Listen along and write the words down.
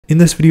In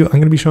this video, I'm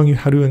going to be showing you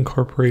how to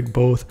incorporate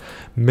both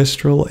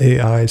Mistral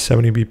AI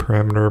 70B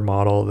parameter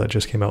model that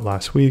just came out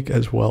last week,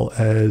 as well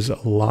as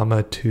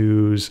Llama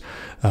 2's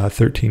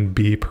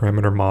 13B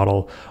parameter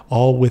model,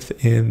 all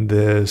within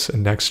this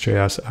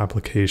Next.js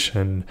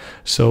application.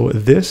 So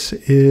this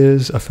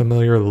is a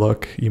familiar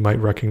look. You might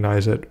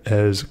recognize it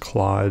as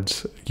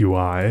Claude's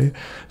UI.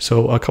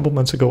 So a couple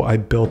months ago, I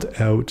built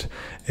out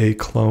a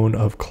clone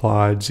of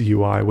Claude's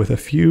UI with a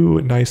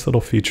few nice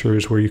little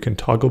features where you can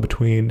toggle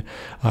between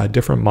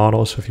different models.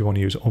 So if you want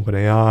to use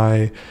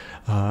OpenAI,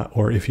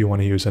 or if you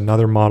want to use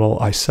another model,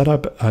 I set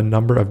up a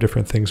number of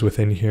different things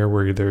within here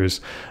where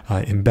there's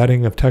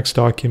embedding of text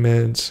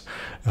documents.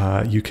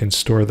 You can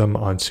store them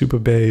on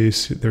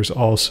Supabase. There's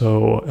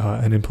also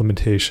an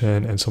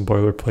implementation and some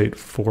boilerplate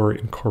for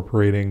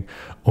incorporating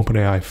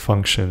OpenAI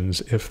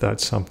functions if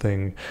that's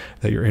something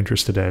that you're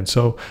interested in.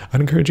 So I'd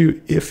encourage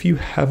you, if you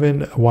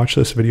haven't watched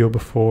this video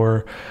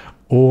before,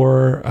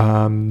 or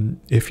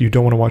if you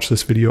don't want to watch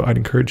this video, I'd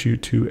encourage you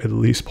to at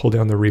least pull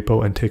down the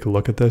repo and take a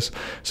look at this.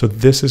 So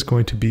this is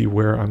going to be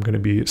where I'm going to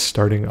be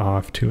starting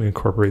off to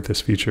incorporate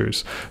these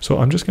features. So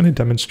I'm just going to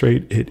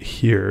demonstrate it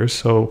here.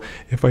 So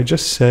if I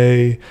just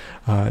say,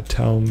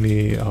 tell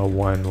me a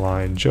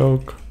one-line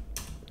joke.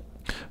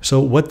 So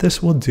what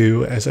this will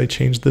do, as I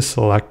change the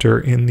selector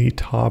in the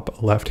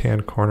top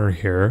left-hand corner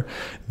here,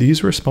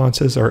 these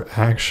responses are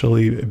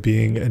actually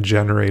being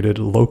generated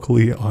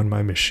locally on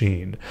my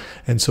machine.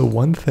 And so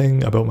one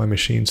thing about my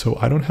machine, so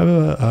I don't have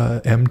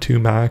a M2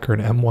 Mac or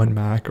an M1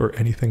 Mac or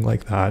anything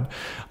like that.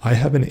 I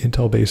have an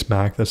Intel-based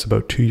Mac that's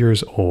about 2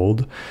 years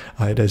old.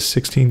 It has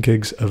 16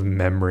 gigs of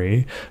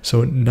memory,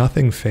 so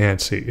nothing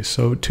fancy.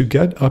 So to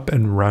get up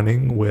and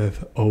running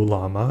with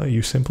Llama,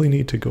 you simply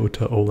need to go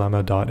to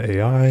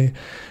ollama.ai,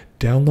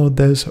 download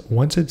this.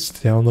 Once it's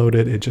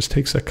downloaded, it just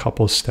takes a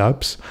couple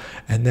steps.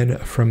 And then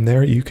from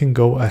there, you can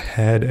go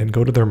ahead and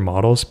go to their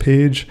models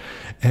page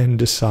and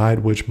decide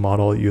which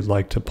model you'd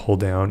like to pull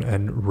down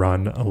and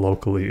run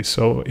locally.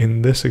 So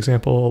in this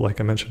example,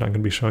 like I mentioned, I'm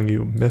going to be showing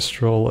you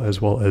Mistral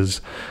as well as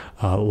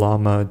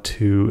Llama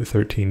 2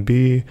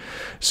 13B.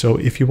 So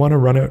if you want to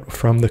run it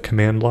from the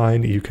command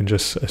line, you can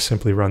just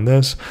simply run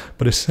this.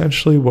 But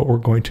essentially what we're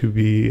going to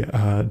be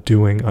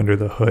doing under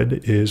the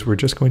hood is we're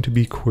just going to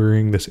be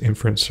querying this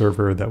inference server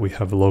that we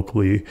have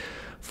locally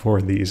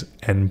for these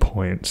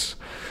endpoints.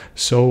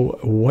 So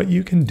what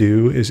you can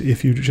do is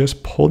if you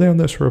just pull down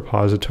this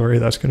repository,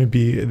 that's going to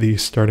be the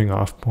starting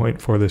off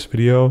point for this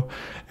video,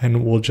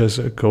 and we'll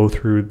just go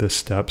through the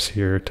steps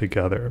here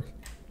together.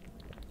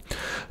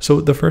 So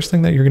the first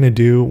thing that you're going to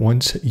do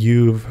once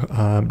you've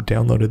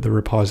downloaded the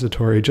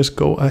repository, just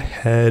go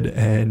ahead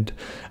and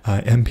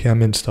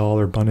npm install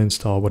or bun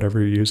install, whatever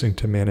you're using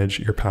to manage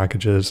your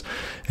packages.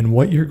 And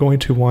what you're going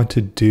to want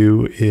to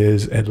do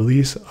is at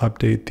least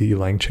update the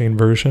LangChain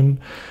version.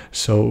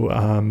 So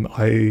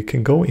I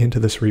can go into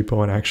this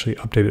repo and actually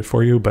update it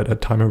for you, but at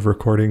time of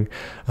recording,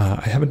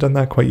 I haven't done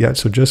that quite yet.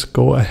 So just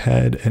go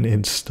ahead and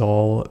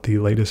install the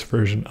latest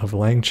version of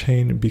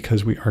LangChain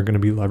because we are going to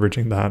be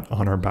leveraging that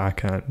on our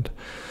backend.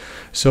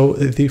 So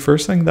the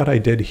first thing that I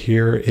did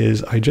here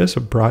is I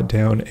just brought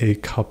down a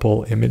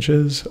couple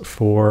images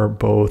for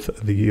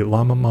both the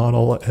Llama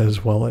model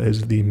as well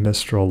as the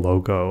Mistral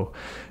logo.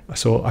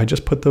 So I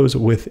just put those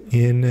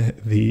within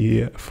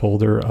the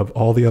folder of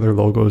all the other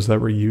logos that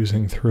we're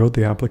using throughout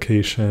the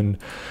application,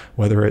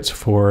 whether it's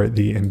for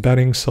the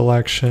embedding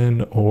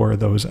selection or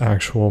those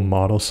actual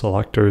model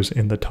selectors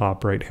in the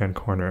top right-hand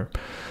corner.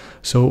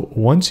 So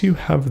once you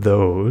have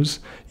those,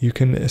 you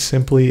can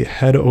simply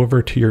head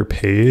over to your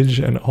page,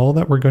 and all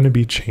that we're going to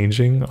be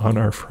changing on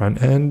our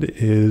front end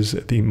is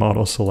the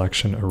model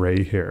selection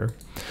array here.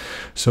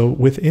 So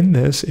within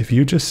this, if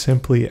you just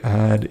simply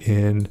add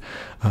in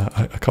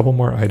a couple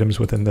more items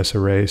within this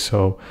array,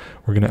 so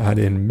we're going to add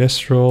in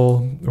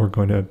Mistral, we're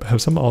going to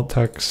have some alt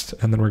text,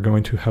 and then we're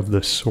going to have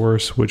the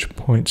source, which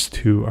points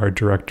to our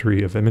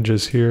directory of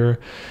images here,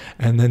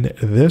 and then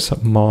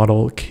this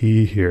model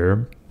key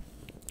here.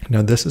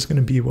 Now this is going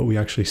to be what we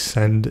actually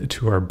send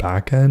to our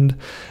backend,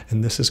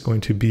 and this is going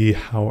to be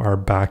how our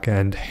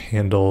backend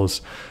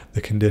handles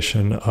the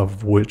condition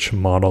of which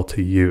model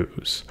to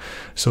use.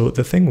 So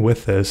the thing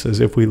with this is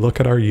if we look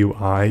at our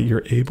UI,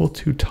 you're able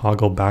to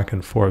toggle back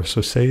and forth.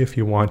 So say if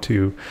you want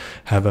to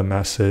have a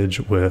message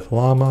with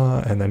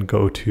Llama and then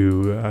go to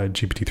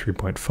GPT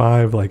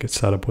 3.5, like it's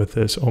set up with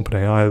this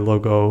OpenAI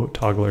logo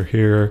toggler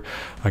here,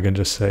 I can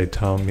just say,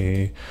 tell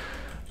me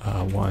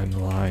a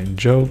one-line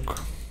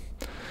joke.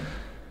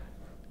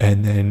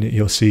 And then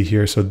you'll see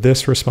here, so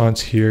this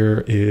response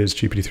here is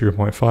GPT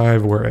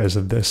 3.5, whereas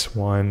this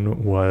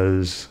one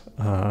was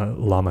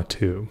Llama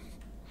 2.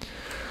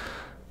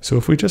 So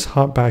if we just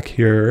hop back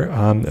here,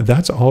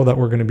 that's all that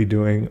we're going to be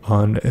doing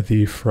on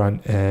the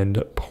front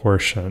end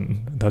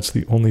portion. That's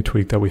the only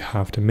tweak that we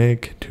have to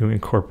make to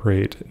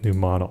incorporate new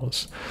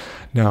models.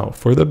 Now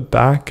for the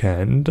back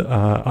end,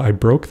 I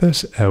broke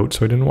this out,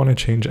 so I didn't want to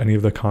change any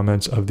of the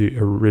comments of the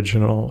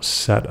original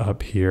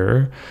setup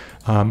here.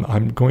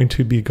 I'm going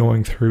to be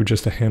going through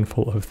just a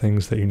handful of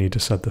things that you need to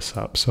set this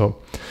up.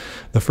 So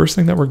the first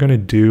thing that we're going to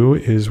do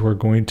is we're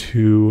going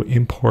to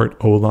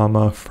import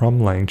Llama from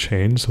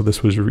LangChain. So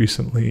this was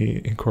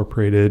recently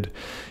incorporated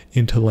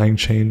into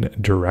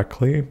LangChain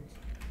directly.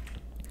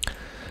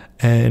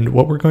 And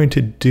what we're going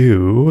to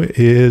do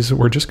is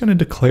we're just going to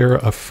declare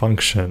a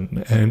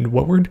function. And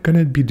what we're going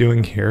to be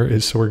doing here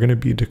is, so we're going to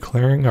be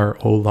declaring our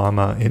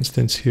Llama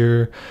instance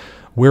here,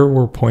 where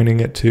we're pointing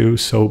it to.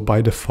 So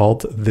by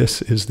default,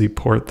 this is the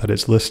port that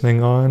it's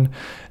listening on.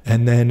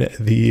 And then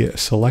the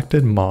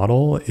selected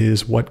model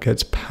is what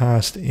gets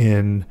passed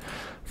in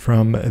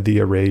from the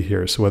array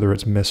here. So whether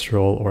it's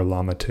Mistral or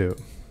Llama 2.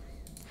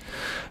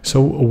 So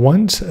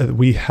once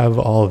we have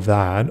all of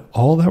that,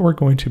 all that we're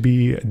going to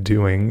be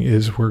doing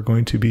is we're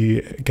going to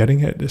be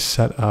getting it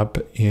set up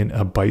in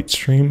a byte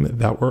stream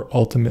that we're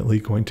ultimately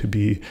going to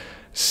be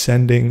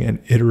sending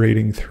and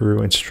iterating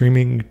through and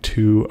streaming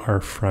to our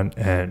front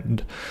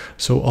end.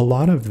 So a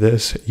lot of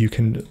this you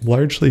can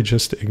largely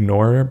just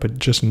ignore, but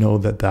just know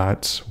that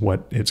that's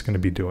what it's going to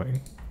be doing.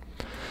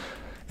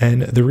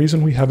 And the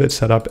reason we have it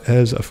set up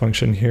as a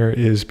function here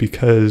is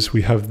because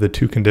we have the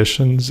two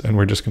conditions, and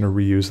we're just going to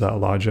reuse that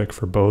logic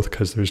for both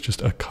because there's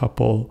just a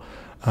couple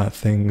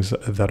things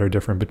that are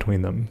different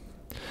between them.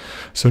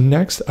 So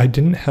next, I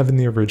didn't have in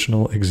the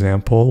original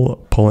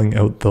example pulling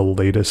out the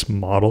latest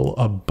model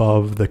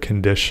above the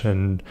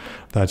condition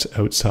that's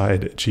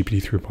outside GPT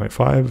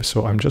 3.5.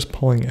 So I'm just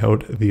pulling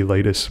out the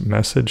latest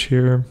message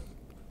here,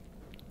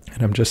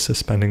 and I'm just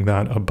suspending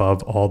that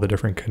above all the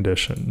different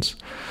conditions.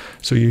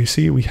 So you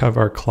see we have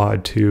our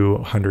Claude 2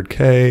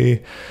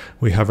 100K,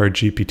 we have our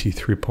GPT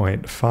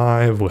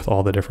 3.5 with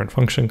all the different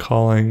function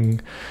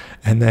calling,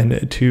 and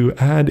then to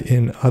add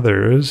in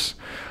others,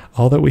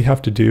 all that we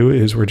have to do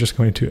is we're just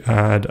going to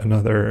add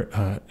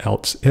another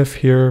else if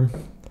here,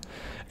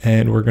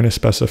 and we're going to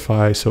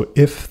specify, so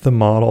if the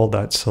model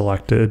that's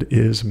selected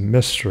is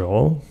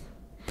Mistral,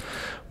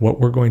 what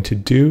we're going to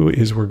do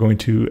is we're going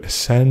to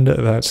send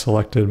that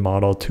selected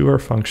model to our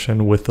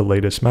function with the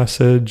latest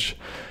message.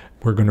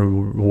 We're going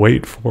to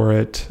wait for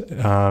it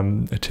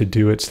to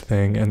do its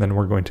thing, and then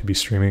we're going to be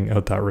streaming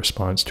out that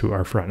response to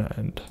our front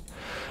end.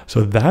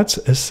 So that's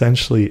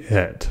essentially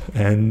it.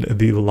 And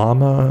the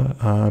Llama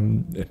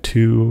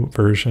 2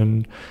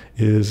 version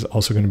is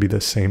also going to be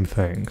the same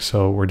thing.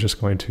 So we're just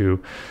going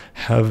to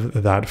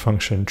have that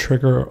function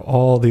trigger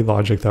all the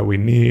logic that we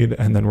need,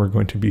 and then we're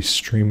going to be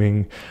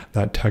streaming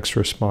that text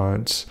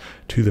response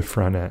to the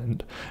front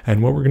end.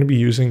 And what we're going to be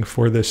using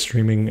for this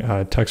streaming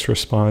text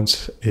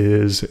response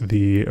is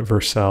the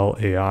Vercel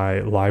AI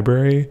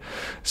library.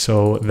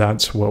 So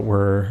that's what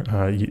we're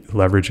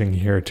leveraging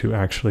here to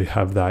actually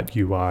have that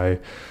UI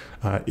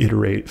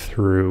iterate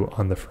through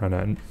on the front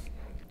end.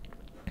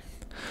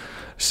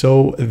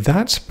 So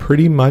that's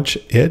pretty much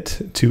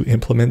it to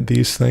implement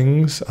these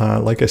things.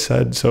 Like I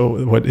said,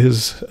 so what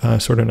is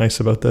sort of nice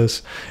about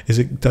this is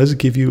it does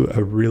give you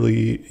a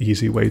really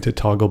easy way to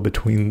toggle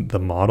between the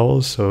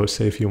models. So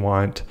say if you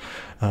want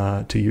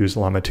to use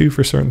Llama 2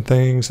 for certain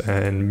things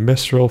and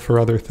Mistral for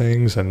other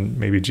things, and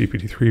maybe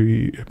GPT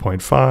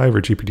 3.5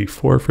 or GPT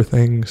 4 for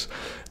things.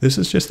 This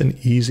is just an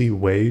easy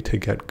way to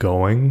get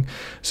going.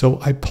 So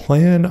I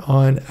plan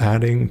on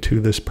adding to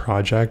this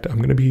project. I'm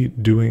going to be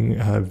doing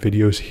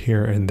videos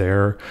here and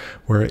there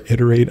where I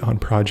iterate on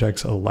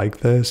projects like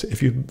this.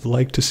 If you'd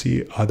like to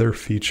see other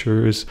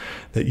features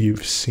that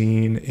you've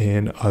seen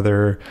in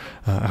other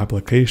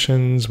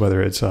applications,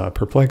 whether it's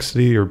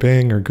Perplexity or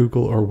Bing or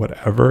Google or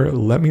whatever,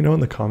 let me know in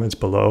the comments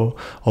below.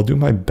 I'll do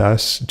my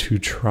best to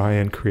try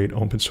and create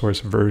open source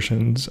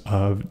versions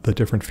of the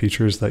different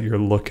features that you're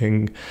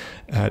looking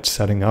at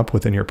setting up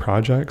within your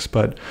projects.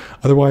 But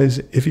otherwise,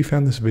 if you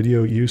found this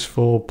video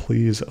useful,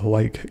 please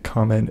like,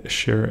 comment,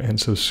 share, and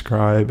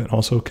subscribe, and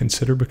also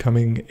consider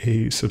becoming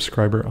a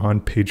subscriber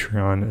on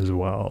Patreon as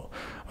well.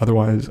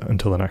 Otherwise,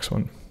 until the next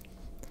one.